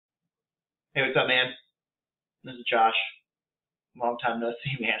Hey, what's up, man? This is Josh. Long time no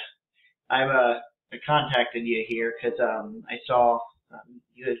see, man. I contacted you here because I saw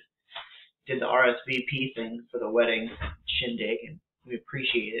you had did the RSVP thing for the wedding shindig, and we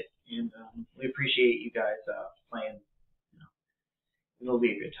appreciate it, and we appreciate you guys playing. You know, it'll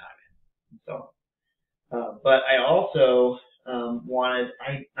be a good time. And but I also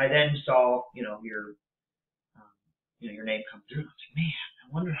I then saw um, your name come through. I was like, man, I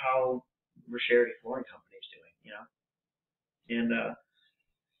wonder how Richardet Flooring Company is doing. And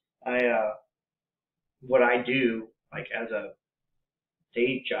I what I do like as a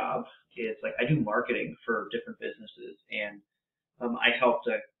day job is like I do marketing for different businesses, and I help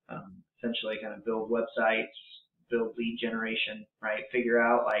to essentially kind of build websites, build lead generation, right? Figure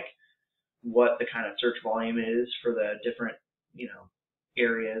out like what the kind of search volume is for the different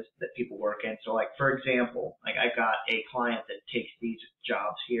areas that people work in. So like for example, like I got a client that takes these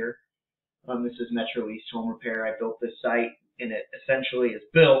jobs here. This is Metro East Home Repair. I built this site, and it essentially is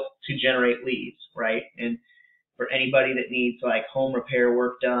built to generate leads, right? And for anybody that needs like home repair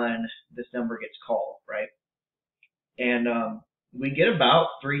work done, this number gets called, right? And we get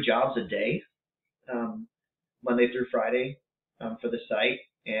about 3 jobs a day, um, Monday through Friday, for the site.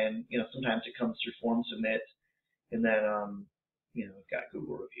 And sometimes it comes through form submit, and then we've got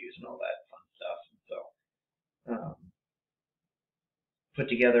Google reviews and all that fun stuff. And so put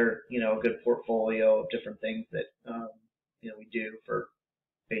together a good portfolio of different things that we do for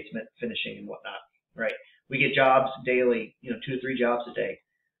basement finishing and whatnot, right? We get jobs daily, 2 to 3 jobs a day.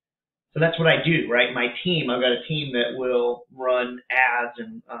 So that's what I do, right? My team, I've got a team that will run ads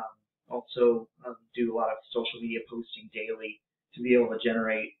and also do a lot of social media posting daily to be able to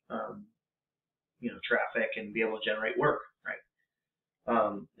generate, traffic and be able to generate work, right?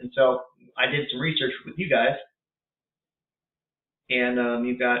 And so I did some research with you guys, and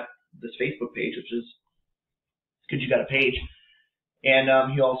you've got this Facebook page, which is good. You got a page,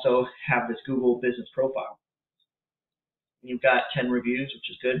 and you also have this Google business profile. You've got 10 reviews, which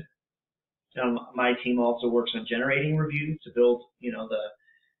is good. My team also works on generating reviews to build, the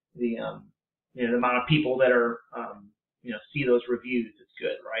amount of people that are, see those reviews. It's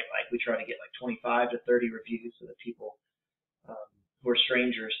good, right? Like we try to get like 25 to 30 reviews so that people who are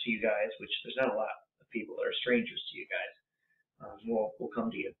strangers to you guys, which there's not a lot of people that are strangers to you guys, will come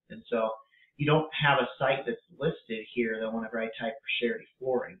to you. And so you don't have a site that's listed here that whenever I type Richardet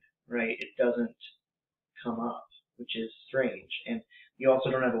Flooring, right, it doesn't come up, which is strange. And you also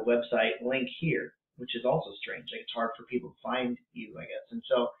don't have a website link here, which is also strange. Like it's hard for people to find you, I guess. And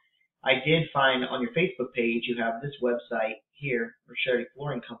so I did find on your Facebook page, you have this website here, Richardet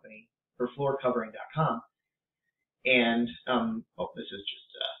Flooring Company, or floorcovering.com. And, this is just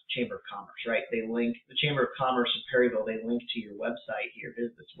Chamber of Commerce, right? They link, the Chamber of Commerce in Perryville, they link to your website here.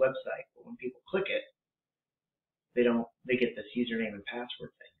 Here's this website. But when people click it, they get this username and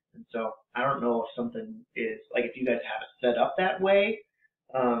password thing. And so I don't know if something is, like if you guys have it set up that way.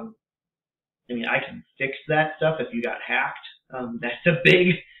 I can fix that stuff if you got hacked. That's a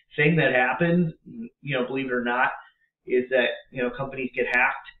big thing that happens, believe it or not, is that, companies get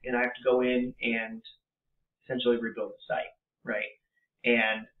hacked and I have to go in and essentially rebuild the site, right?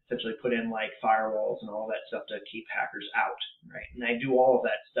 And essentially put in like firewalls and all that stuff to keep hackers out, right? And I do all of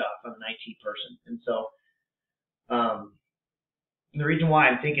that stuff. I'm an IT person. And so the reason why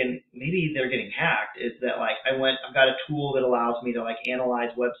I'm thinking maybe they're getting hacked is that like I've got a tool that allows me to like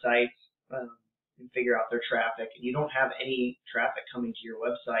analyze websites and figure out their traffic, and you don't have any traffic coming to your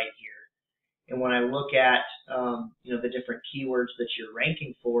website here. And when I look at the different keywords that you're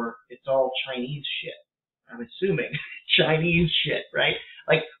ranking for, it's all Chinese shit. I'm assuming Chinese shit, right?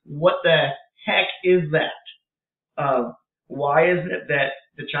 Like what the heck is that? Why is it that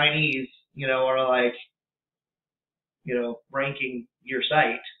the Chinese, are like, ranking your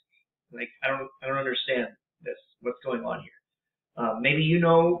site? Like I don't understand this. What's going on here? Maybe you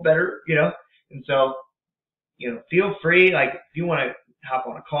know better, and so feel free, like if you want to hop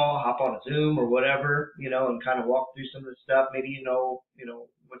on a call, hop on a Zoom or whatever, and kind of walk through some of the stuff. Maybe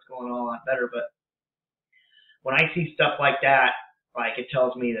what's going on a lot better. But when I see stuff like that, like it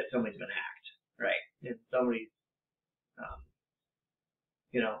tells me that somebody's been hacked, right? And somebody's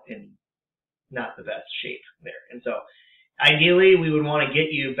in not the best shape there. And so ideally we would want to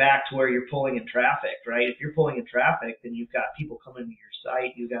get you back to where you're pulling in traffic, right? If you're pulling in traffic, then you've got people coming to your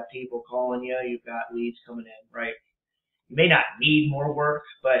site, you've got people calling you, you've got leads coming in, right? You may not need more work,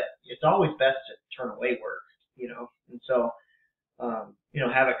 but it's always best to turn away work, and so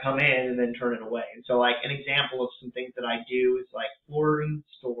have it come in and then turn it away. And so like an example of some things that I do is like flooring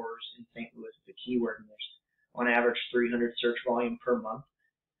stores in St. Louis is a keyword, and there's on average 300 search volume per month.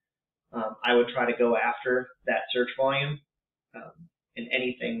 I would try to go after that search volume in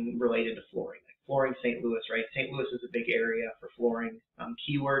anything related to flooring. Like flooring St. Louis, right? St. Louis is a big area for flooring.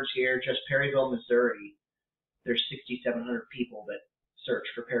 Keywords here, just Perryville, Missouri. There's 6,700 people that search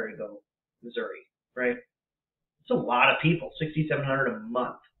for Perryville, Missouri, right? It's a lot of people, 6,700 a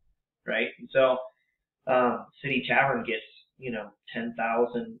month, right? And so City Tavern gets,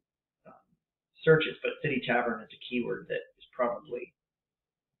 10,000 searches, but City Tavern is a keyword that is probably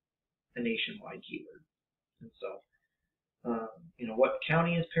a nationwide keyword. And so, what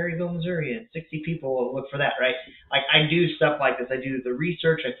county is Perryville, Missouri? And 60 people will look for that, right? Like I do stuff like this. I do the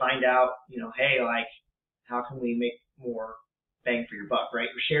research. I find out, hey, like, how can we make more bang for your buck, right?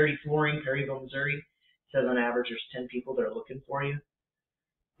 Richardet Flooring, Perryville, Missouri, says on average there's 10 people that are looking for you.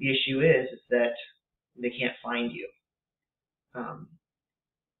 The issue is that they can't find you.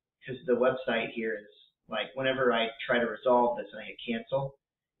 Because the website here is like, whenever I try to resolve this and I hit cancel,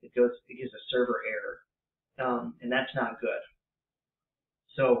 it gives a server error, and that's not good.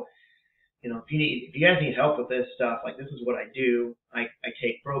 So, if you guys need help with this stuff, like this is what I do. I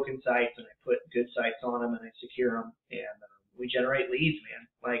take broken sites and I put good sites on them and I secure them, and we generate leads, man.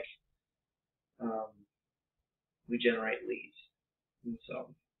 Like, we generate leads. And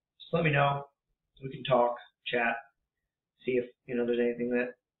so, just let me know. We can talk, chat, see if there's anything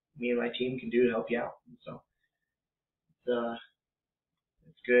that me and my team can do to help you out. And so,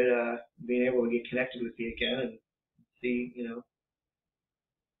 it's good being able to get connected with you again and see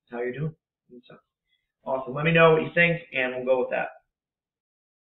how you're doing. And so, awesome. Let me know what you think, and we'll go with that.